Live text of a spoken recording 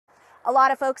A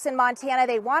lot of folks in Montana,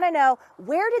 they want to know,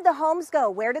 where did the homes go?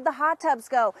 Where did the hot tubs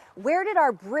go? Where did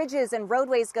our bridges and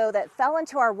roadways go that fell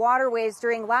into our waterways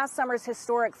during last summer's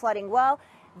historic flooding? Well,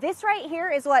 this right here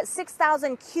is what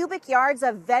 6,000 cubic yards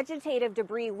of vegetative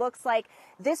debris looks like.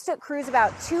 This took crews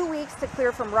about 2 weeks to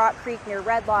clear from Rock Creek near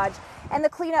Red Lodge. And the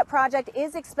cleanup project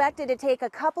is expected to take a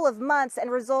couple of months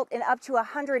and result in up to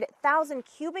 100,000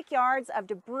 cubic yards of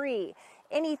debris,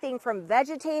 anything from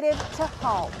vegetative to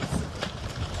homes.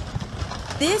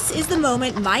 This is the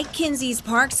moment Mike Kinsey's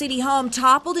Park City home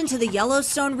toppled into the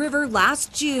Yellowstone River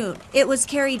last June. It was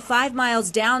carried 5 miles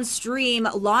downstream,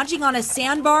 lodging on a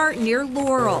sandbar near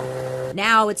Laurel.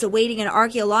 Now it's awaiting an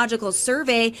archaeological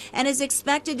survey and is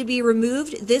expected to be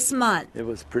removed this month. It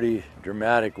was pretty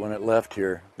dramatic when it left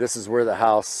here. This is where the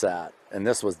house sat, and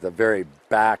this was the very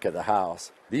back of the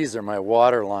house. These are my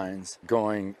water lines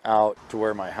going out to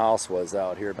where my house was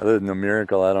out here. Other than the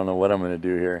miracle, I don't know what I'm going to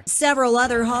do here. Several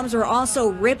other homes were also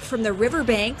ripped from the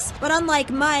riverbanks, but unlike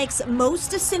Mike's,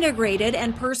 most disintegrated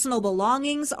and personal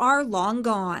belongings are long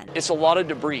gone. It's a lot of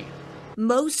debris.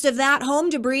 Most of that home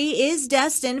debris is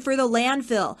destined for the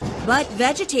landfill, but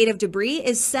vegetative debris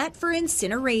is set for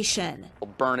incineration.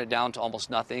 We'll burn it down to almost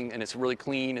nothing, and it's really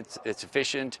clean, it's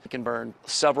efficient. It can burn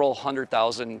several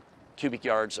 100,000 cubic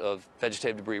yards of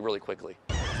vegetative debris really quickly.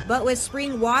 But with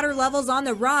spring water levels on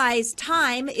the rise,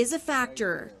 time is a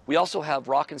factor. We also have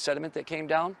rock and sediment that came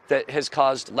down that has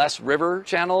caused less river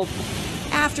channel.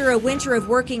 After a winter of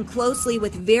working closely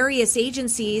with various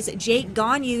agencies, Jake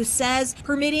Gonyu says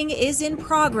permitting is in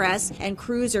progress and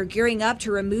crews are gearing up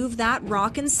to remove that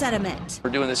rock and sediment. We're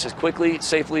doing this as quickly,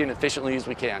 safely, and efficiently as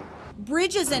we can.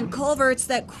 Bridges and culverts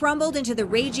that crumbled into the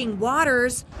raging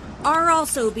waters are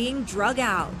also being drug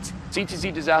out.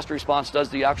 CTZ Disaster Response does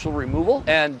the actual removal,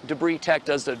 and Debris Tech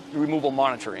does the removal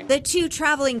monitoring. The two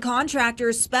traveling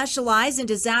contractors specialize in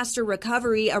disaster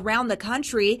recovery around the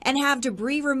country and have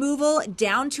debris removal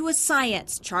down to a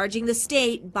science, charging the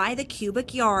state by the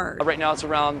cubic yard. Right now it's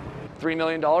around $3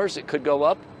 million. It could go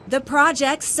up. The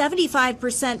project's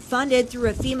 75% funded through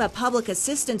a FEMA public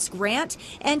assistance grant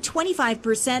and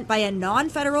 25% by a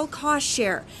non-federal cost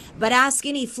share. But ask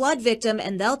any flood victim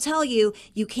and they'll tell you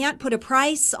you can't put a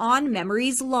price on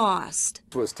memories lost.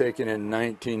 This was taken in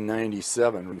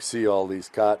 1997. We see all these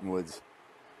cottonwoods.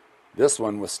 This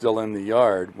one was still in the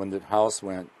yard when the house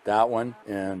went. That one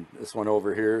and this one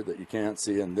over here that you can't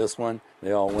see, and this one,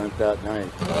 they all went that night.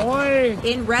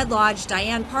 In Red Lodge,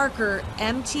 Diane Parker,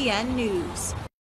 MTN News.